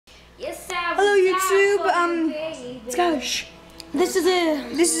YouTube. Let's go. Shh. This is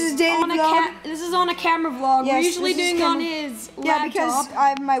a daily vlog. This is on a camera vlog. Yes, we're usually doing on his laptop. Yeah, because I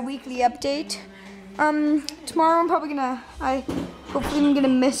have my weekly update. Tomorrow I'm probably gonna. Hopefully I'm gonna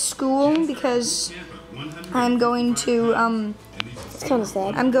miss school because I'm going to It's kind of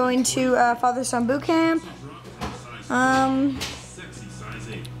sad. I'm going to father-son boot camp.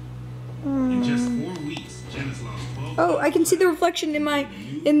 Oh, I can see the reflection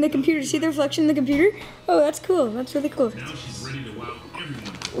in the computer. See the reflection in the computer? Oh, that's cool. That's really cool.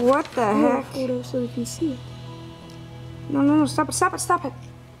 What the heck? Photo so we can see it. No, stop it.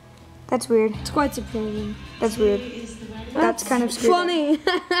 That's weird. It's quite surprising. That's weird. That's kind of screwed funny.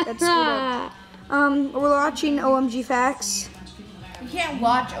 up. That's screwed up. We're watching OMG Facts. You can't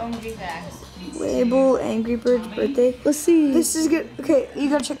watch OMG Facts. Label Angry Birds birthday. Let's see. This is good. Okay, you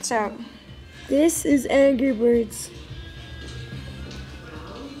gotta check this out. This is Angry Birds.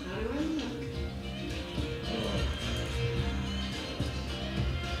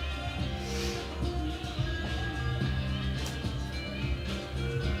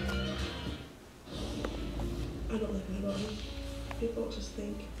 I don't like anybody. People just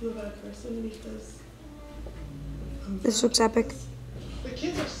think I'm a bad person because This looks epic. The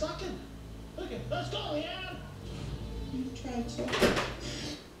kids are sucking. Look at, let's go, yeah. you tried to.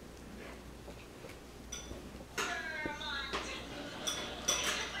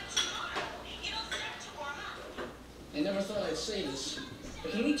 I never thought I'd say this,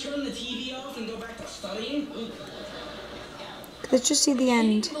 but can we turn the TV off and go back to studying? Let's just see the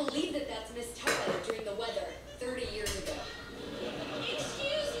end. I can't believe that that's Miss Tyler during the weather 30 years ago.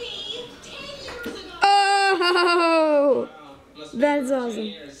 Excuse me, 10 years ago. Oh, That's awesome.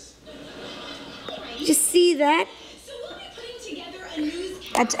 Years. did you see that? So we'll be putting together a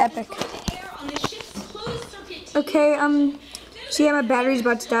newscast That's epic. to air on the ship's closed circuit TV. Okay, so yeah, my battery's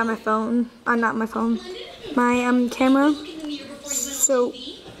about to die on my phone. Not my phone. My camera. Look at him the year before he went on So,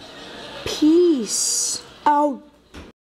 TV. peace out.